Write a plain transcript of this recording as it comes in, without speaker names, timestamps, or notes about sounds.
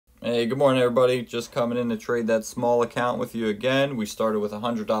Hey, good morning everybody. Just coming in to trade that small account with you again. We started with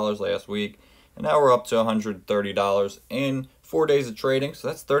 $100 last week and now we're up to $130 in 4 days of trading. So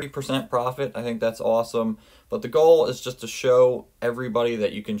that's 30% profit. I think that's awesome. But the goal is just to show everybody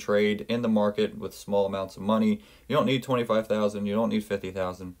that you can trade in the market with small amounts of money. You don't need 25,000, you don't need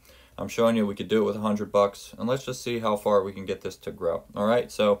 50,000. I'm showing you we could do it with $100 and let's just see how far we can get this to grow. All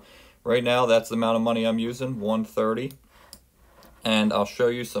right, so right now that's the amount of money I'm using, 130. And I'll show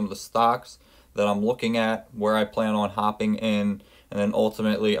you some of the stocks that I'm looking at, where I plan on hopping in, and then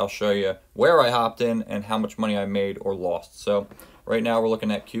ultimately I'll show you where I hopped in and how much money I made or lost. So right now we're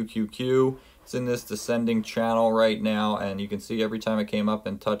looking at QQQ. It's in this descending channel right now, and you can see every time it came up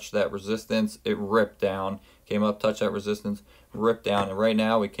and touched that resistance, it ripped down. Came up, touched that resistance, ripped down. And right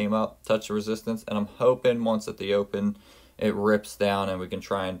now we came up, touched the resistance, and I'm hoping once at the open it rips down and we can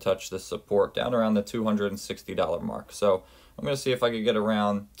try and touch the support down around the $260 mark. So I'm going to see if I could get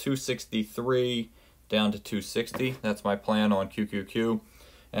around 263 down to 260. That's my plan on QQQ.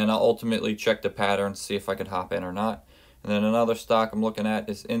 And I'll ultimately check the pattern, see if I could hop in or not. And then another stock I'm looking at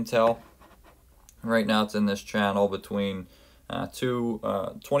is Intel. Right now it's in this channel between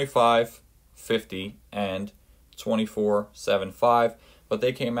 25.50 and 24.75. But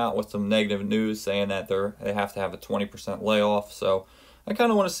they came out with some negative news saying that they have to have a 20% layoff. So I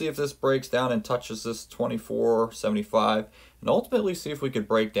kind of want to see if this breaks down and touches this 24.75 and ultimately see if we could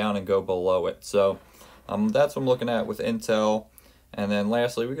break down and go below it. So that's what I'm looking at with Intel. And then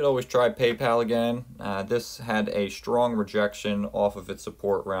lastly, we could always try PayPal again. This had a strong rejection off of its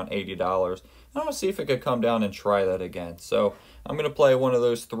support around $80. I want to see if it could come down and try that again. So I'm going to play one of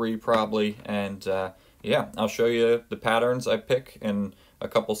those three probably. And yeah, I'll show you the patterns I pick in a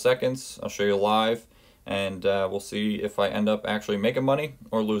couple seconds. I'll show you live. And we'll see if I end up actually making money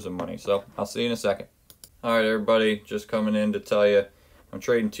or losing money. So I'll see you in a second. All right, everybody, just coming in to tell you I'm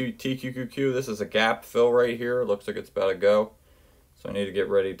trading TQQQ. This is a gap fill right here. It looks like it's about to go. So I need to get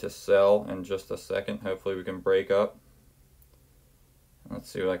ready to sell in just a second. Hopefully we can break up. Let's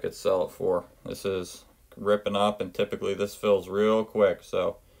see what I could sell it for. This is ripping up, and typically this fills real quick.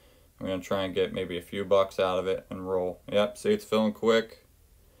 So I'm going to try and get maybe a few bucks out of it and roll. Yep, see it's filling quick.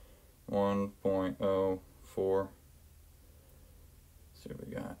 1.04. See what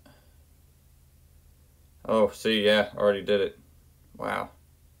we got. Oh, see, yeah, already did it. Wow.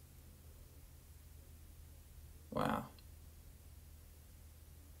 Wow.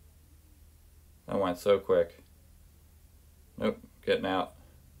 That went so quick. Nope, getting out.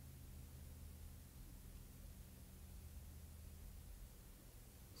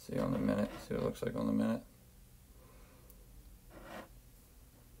 See on the minute. See what it looks like on the minute.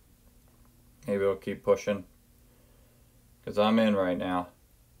 Maybe I'll keep pushing because I'm in right now.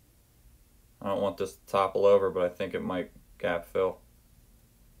 I don't want this to topple over, but I think it might gap fill.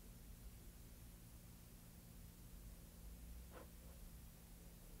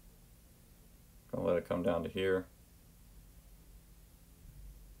 Gonna let it come down to here.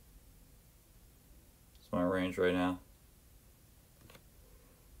 It's my range right now.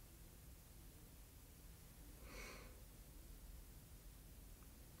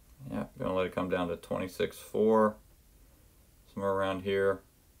 Yeah, gonna let it come down to 26.4, somewhere around here.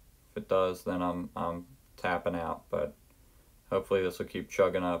 If it does, then I'm tapping out, but hopefully this will keep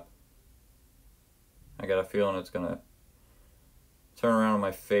chugging up. I got a feeling it's gonna turn around on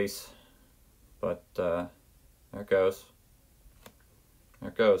my face, but there it goes. There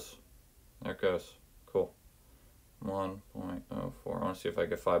it goes. There it goes. Cool. 1.04. I want to see if I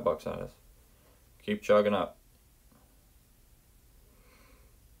get $5 out of this. Keep chugging up.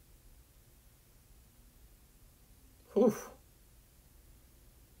 Whew.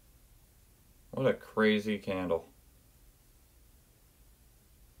 What a crazy candle.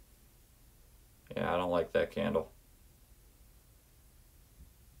 Yeah, I don't like that candle.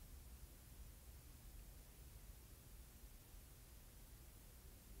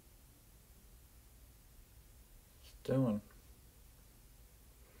 What's it doing?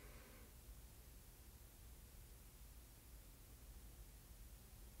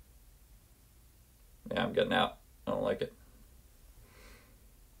 Yeah, I'm getting out. I don't like it.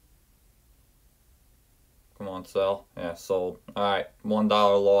 Come on, sell. Yeah, sold. Alright,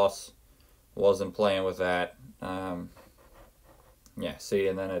 $1 loss. Wasn't playing with that. Yeah, see,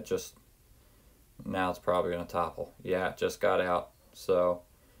 and then it just, now it's probably going to topple. Yeah, it just got out. So,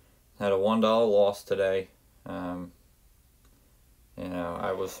 had a $1 loss today. You know,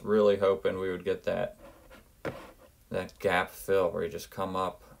 I was really hoping we would get that gap fill where you just come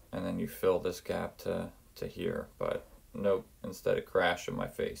up and then you fill this gap to here. But nope, instead it crashed in my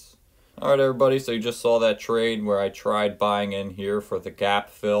face. Alright everybody, so you just saw that trade where I tried buying in here for the gap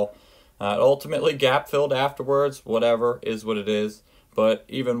fill. Ultimately gap filled afterwards, whatever, is what it is. But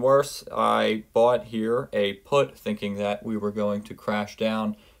even worse, I bought here a put thinking that we were going to crash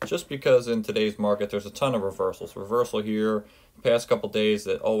down just because in today's market there's a ton of reversals. Reversal here, the past couple days,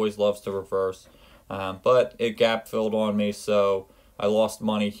 it always loves to reverse. But it gap filled on me, so I lost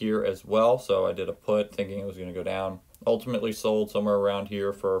money here as well. So I did a put thinking it was going to go down. Ultimately sold somewhere around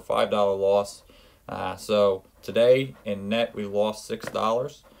here for a $5 loss. So today in net we lost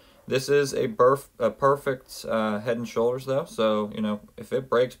 $6. This is a perfect head and shoulders though. So, you know, if it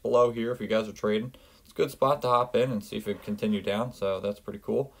breaks below here, if you guys are trading, it's a good spot to hop in and see if it can continue down. So that's pretty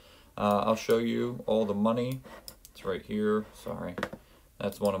cool. I'll show you all the money. It's right here. Sorry.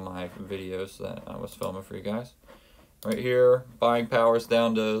 That's one of my videos that I was filming for you guys. Right here, buying power is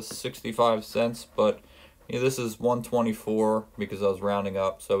down to 65 cents, but this is 124 because I was rounding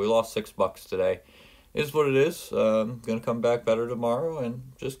up, so we lost $6 today. It is what it is. Gonna come back better tomorrow and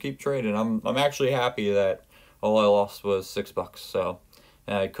just keep trading. I'm actually happy that all I lost was $6. So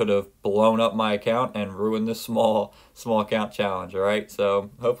I could have blown up my account and ruined this small account challenge. All right. So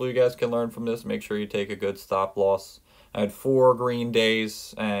hopefully you guys can learn from this. Make sure you take a good stop loss. I had 4 green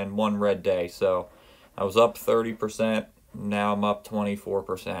days and 1 red day, so I was up 30%. Now I'm up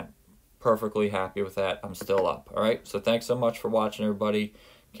 24%. Perfectly happy with that. I'm still up. All right. So thanks so much for watching, everybody.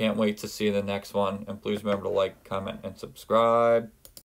 Can't wait to see you in the next one. And please remember to like, comment, and subscribe.